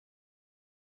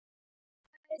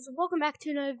guys, welcome back to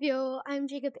another video. I'm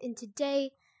Jacob, and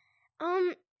today,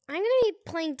 I'm gonna be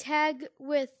playing tag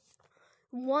with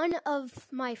one of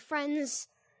my friends.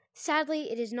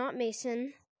 Sadly, it is not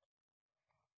Mason,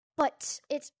 but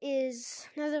it is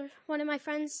another one of my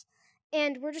friends,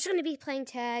 and we're just gonna be playing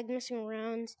tag, messing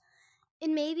around,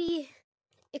 and maybe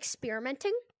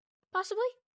experimenting, possibly?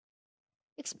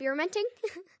 Experimenting?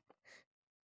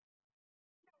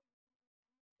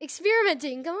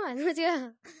 Experimenting, come on, let's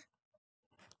go.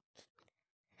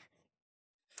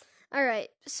 Alright,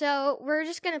 so we're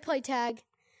just gonna play tag,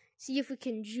 see if we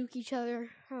can juke each other.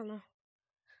 I don't know.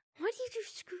 Why do you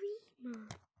scream?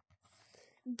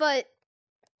 But,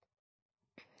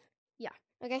 yeah,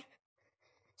 okay.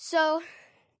 So,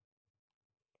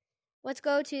 let's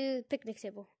go to the picnic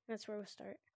table. That's where we'll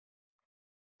start.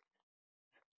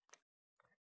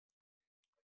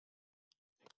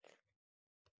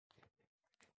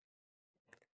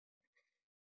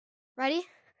 Ready?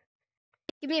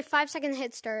 Give me a 5-second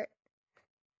head start.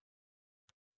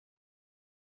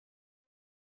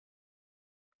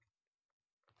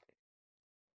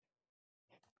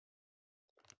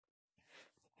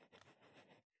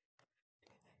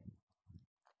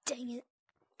 Dang it.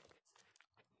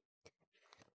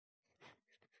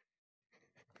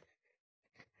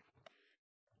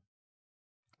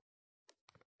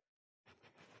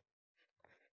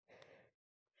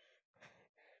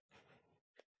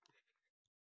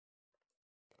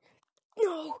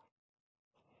 No!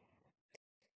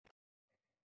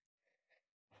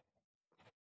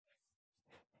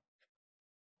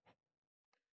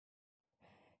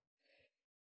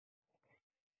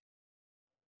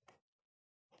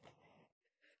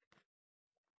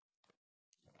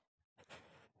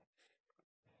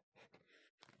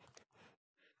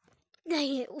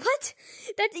 Dang it, what?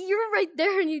 You were right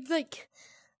there and you'd like...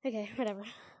 Okay, whatever.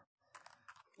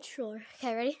 Sure.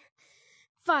 Okay, ready?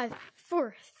 5,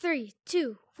 4, 3,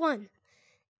 2, 1.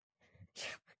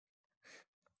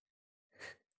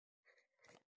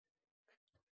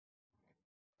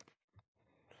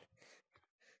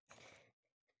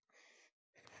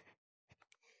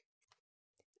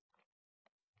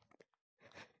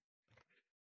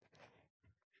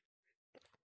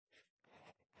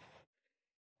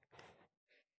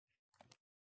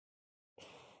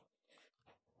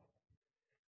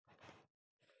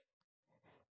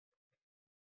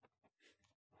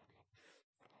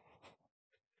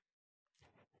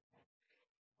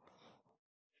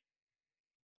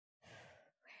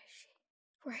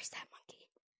 Where's that monkey?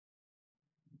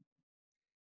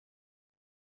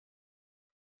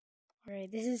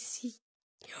 Alright, this is...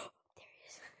 Oh, there he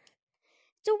is.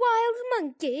 It's a wild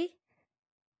monkey.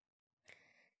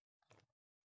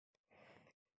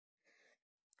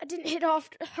 I didn't hit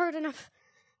off hard enough.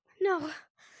 No.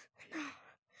 No.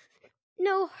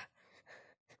 No.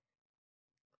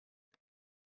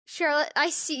 Charlotte,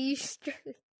 I see you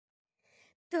struggling.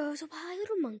 There's a wild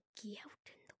monkey out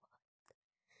in the wild.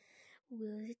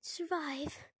 Will it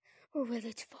survive, or will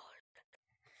it fall?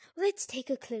 Let's take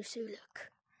a closer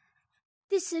look.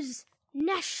 This is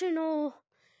National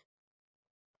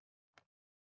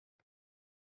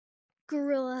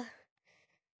Gorilla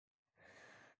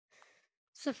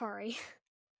Safari.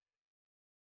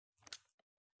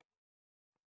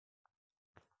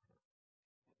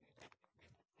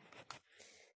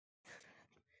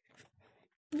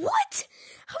 What?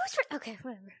 How was right? Okay,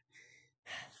 whatever.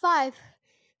 5,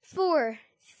 4,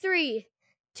 3,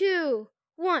 2,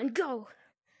 1, go.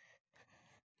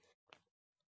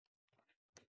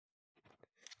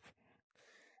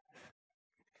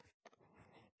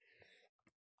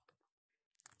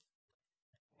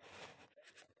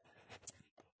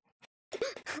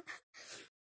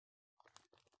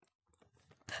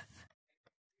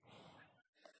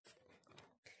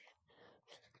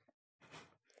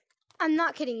 I'm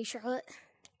not kidding you, Charlotte.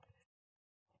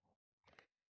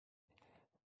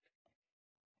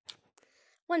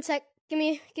 One sec. Give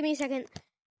me a second.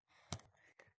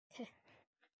 Okay.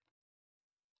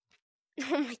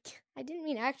 Oh my god. I didn't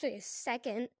mean actually a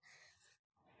second.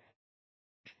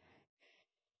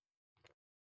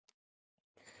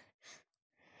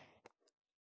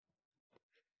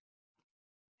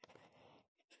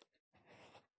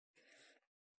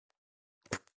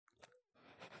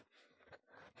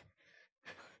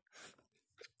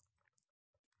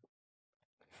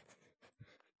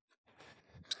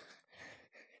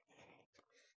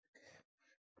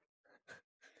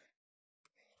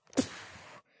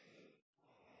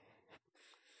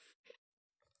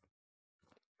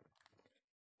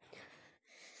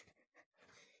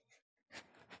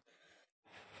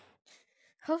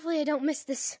 Hopefully I don't miss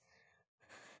this.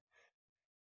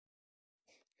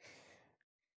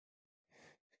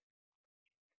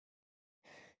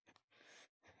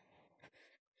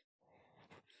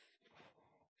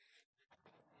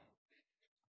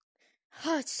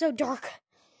 Oh, it's so dark.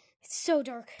 It's so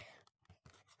dark.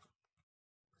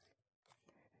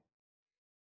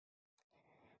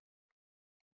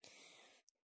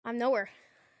 I'm nowhere.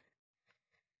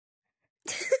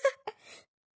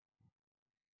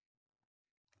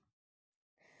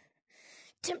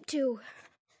 Attempt 2.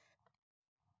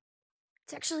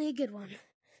 It's actually a good one.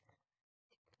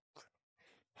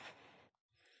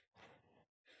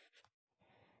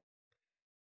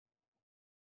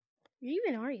 Where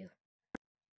even are you?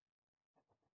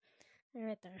 You're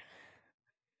right there.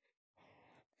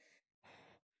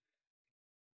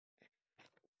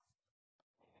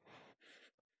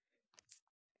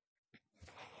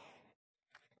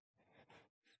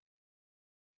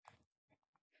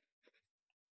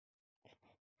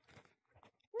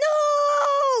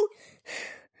 No!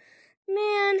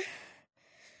 Man.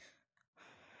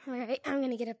 Alright, I'm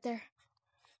gonna get up there.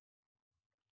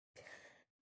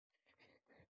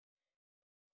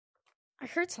 I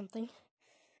heard something.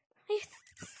 I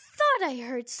thought I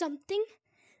heard something.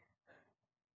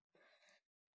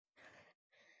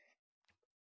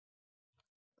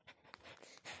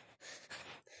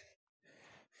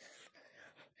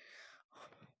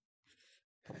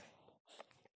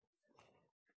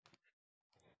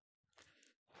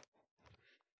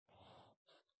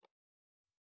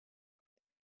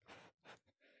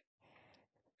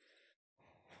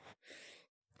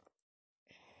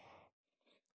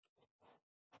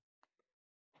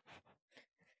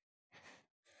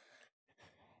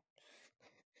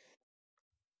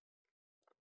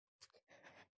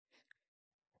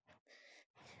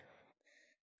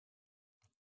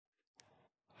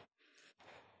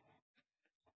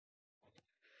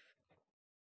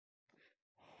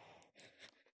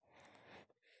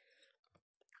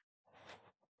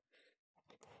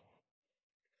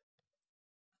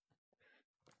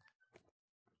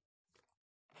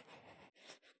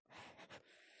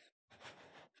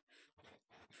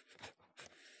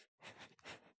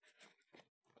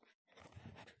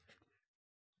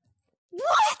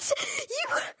 What?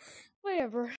 You...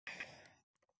 Whatever.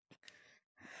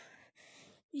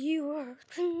 You are...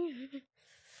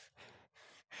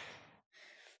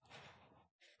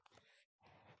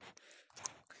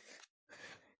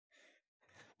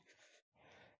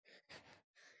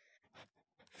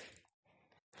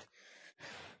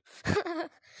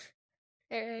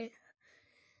 Alright.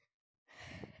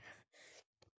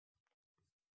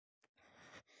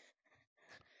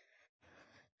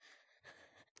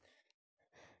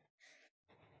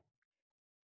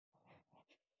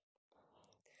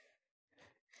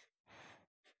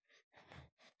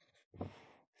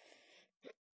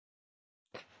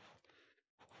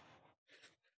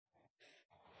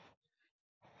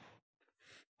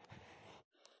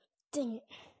 Dang it.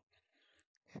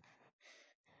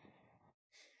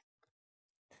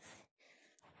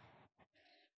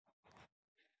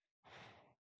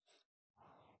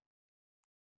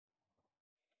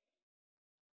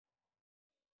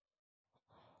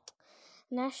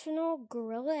 National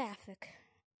GorillaTag.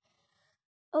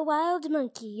 A wild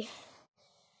monkey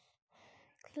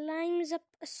climbs up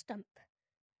a stump.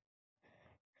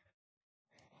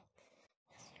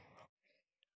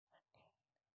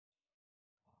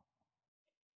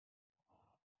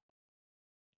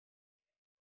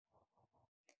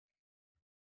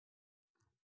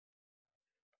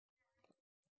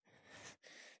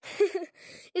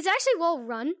 It's actually well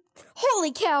run.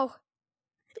 Holy cow!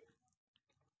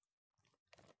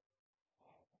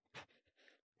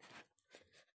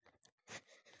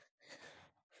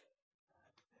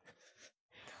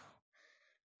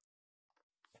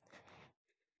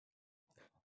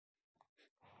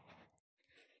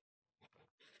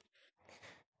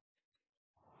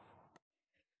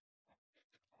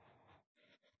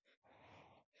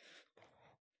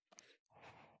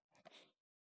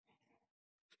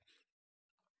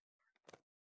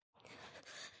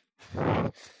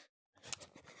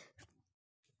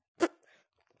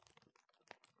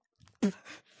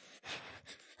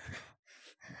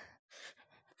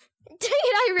 Dang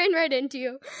it, I ran right into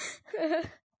you. Alright.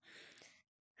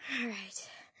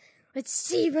 Let's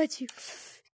see what you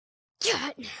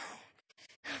got now.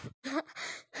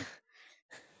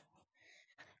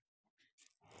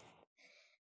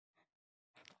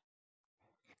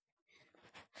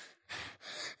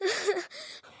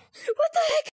 What the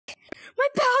heck? My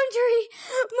boundary!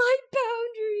 My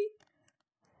boundary!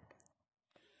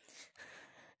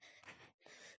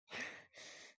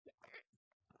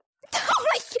 Oh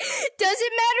my... Does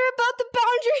it matter about the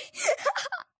boundary?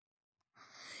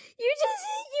 You just...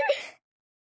 You...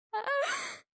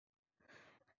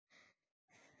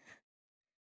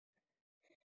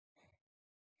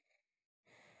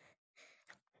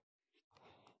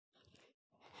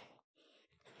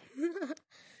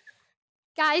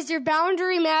 Guys, your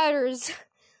boundary matters.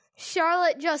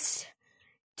 Charlotte just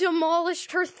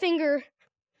demolished her finger.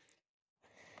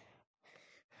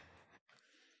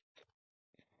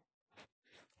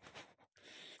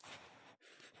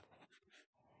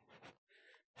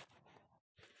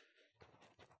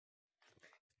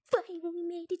 Finally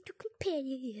made it to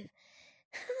competitive.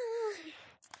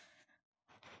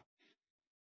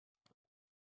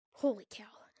 Holy cow.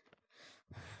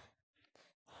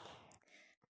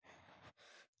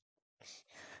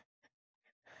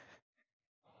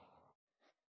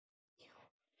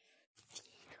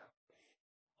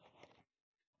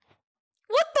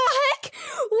 What the heck?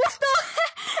 What the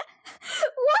heck?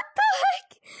 What the heck?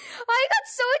 I got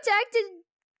so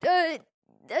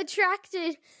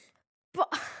attracted. But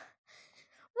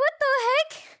what the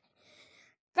heck?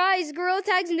 Guys,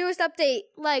 GorillaTag's newest update,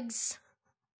 legs.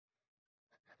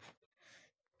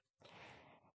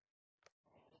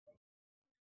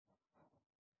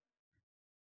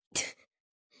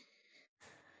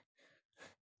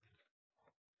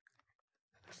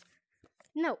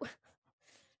 No.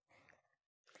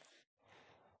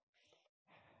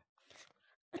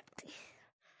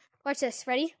 Watch this.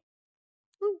 Ready?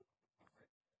 Woo.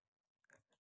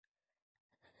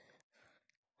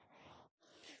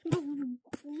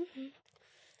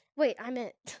 Wait, I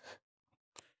meant.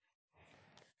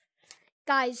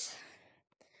 Guys,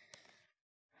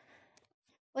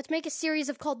 let's make a series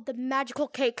of called The Magical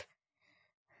Cake.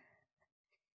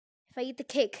 If I eat the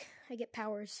cake, I get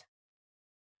powers.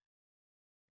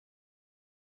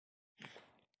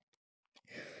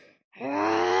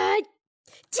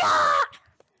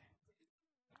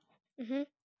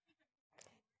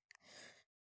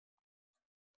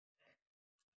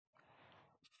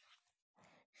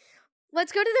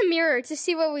 Let's go to the mirror to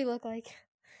see what we look like.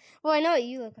 Well, I know what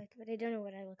you look like, but I don't know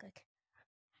what I look like.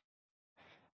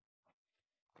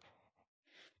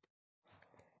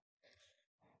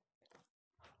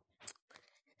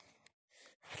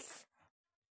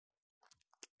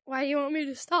 Why do you want me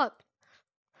to stop?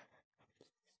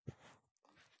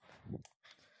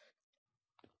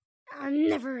 I'm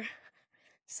never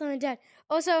son of dad.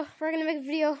 Also, we're gonna make a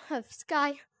video of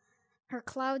sky, or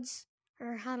clouds,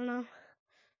 or I don't know.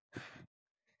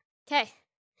 Okay,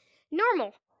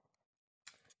 normal.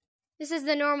 This is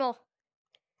the normal.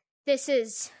 This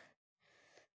is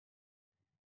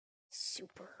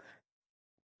super.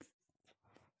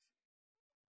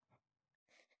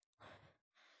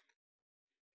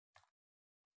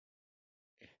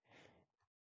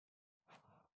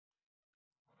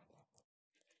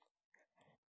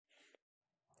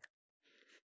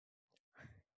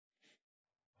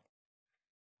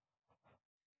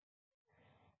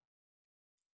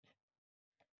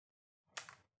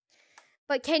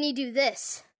 But can you do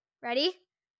this? Ready?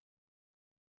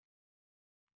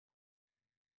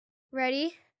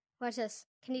 Ready? Watch this.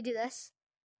 Can you do this?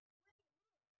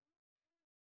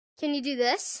 Can you do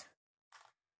this?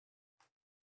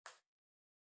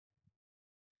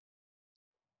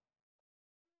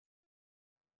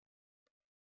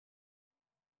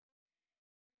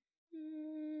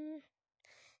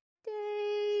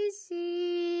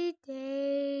 Daisy,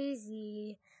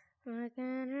 Daisy, walking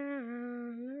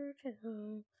around her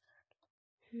toe.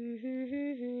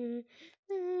 Daisy.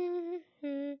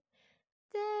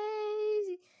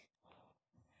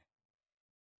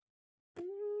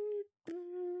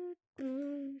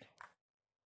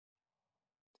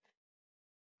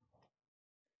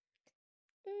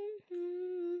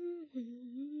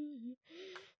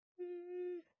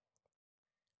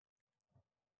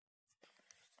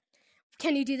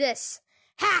 Can you do this?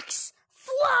 Hacks,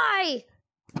 fly!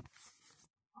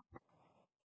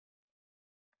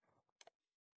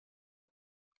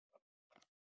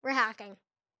 We're hacking.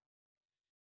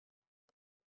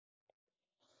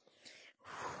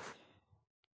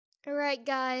 Alright,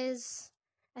 guys.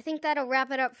 I think that'll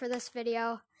wrap it up for this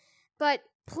video. But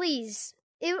please,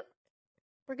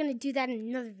 we're gonna do that in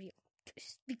another video.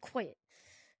 Just be quiet.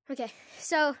 Okay,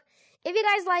 so if you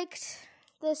guys liked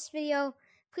this video,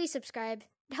 please subscribe.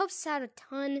 It helps us out a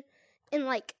ton.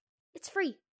 And, it's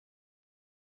free.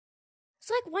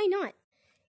 So, why not?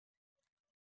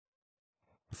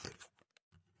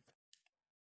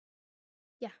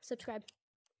 Yeah, subscribe.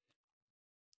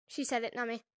 She said it, not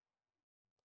me.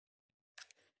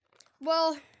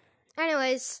 Well,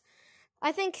 anyways,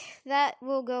 I think that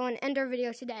will go and end our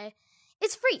video today.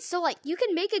 It's free, so, you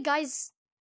can make a guy's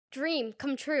dream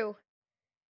come true.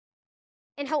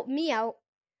 And help me out.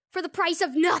 For the price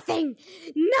of nothing!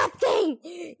 Nothing!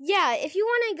 Yeah, if you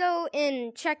want to go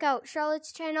and check out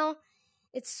Charlotte's channel,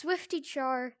 it's Swifty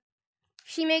Char.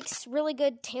 She makes really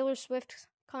good Taylor Swift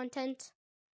content,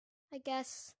 I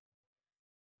guess.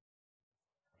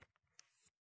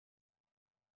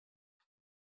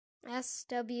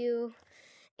 SW.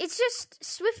 It's just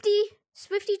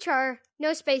Swifty Char,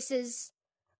 no spaces.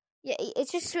 Yeah,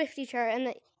 it's just Swifty Char,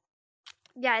 and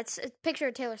yeah, it's a picture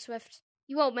of Taylor Swift.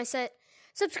 You won't miss it.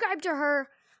 Subscribe to her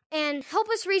and help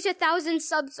us reach 1,000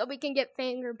 subs so we can get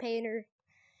Finger Painter.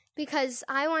 Because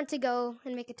I want to go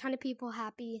and make a ton of people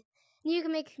happy. And you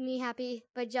can make me happy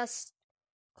by just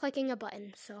clicking a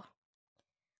button. So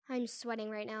I'm sweating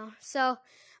right now. So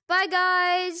bye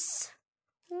guys.